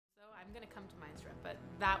I'm going to come to my instrument, but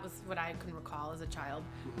that was what I can recall as a child,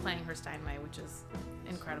 playing her Steinway, which is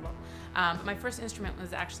incredible. My first instrument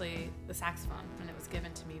was actually the saxophone, and it was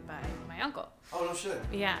given to me by my uncle. Oh, no shit.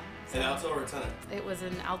 Yeah. So an alto or a tenor? It was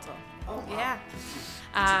an alto. Oh, wow. Yeah.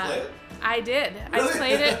 Did you play it? I did. Really? I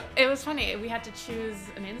played it. It was funny. We had to choose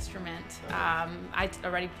an instrument. I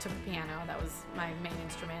already took the piano. That was my main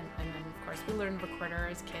instrument. And then, of course, we learned recorder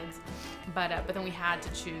as kids. But then we had to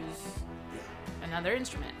choose another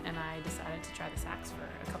instrument. And I decided to try the sax for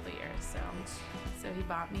a couple of years. So he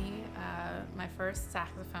bought me my first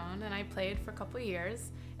saxophone, and I played for a couple of years.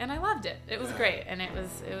 And I loved it. It was great. And it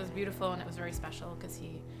was beautiful, and it was very special because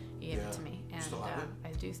he gave it to me, and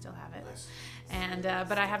I do still have it. Nice. And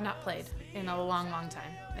but I have not played in a long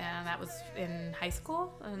time, and that was in high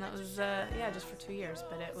school, and that was just for 2 years.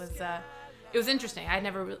 But it was interesting. I've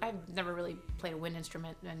never really played a wind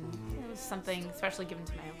instrument, and it was something especially given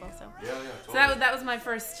to my uncle. So Totally. So that was my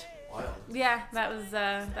first. Wild. Yeah, that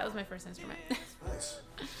was my first instrument. Nice.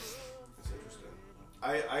 That's interesting.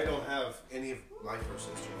 I don't have any of my first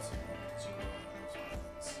instruments.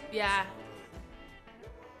 Yeah.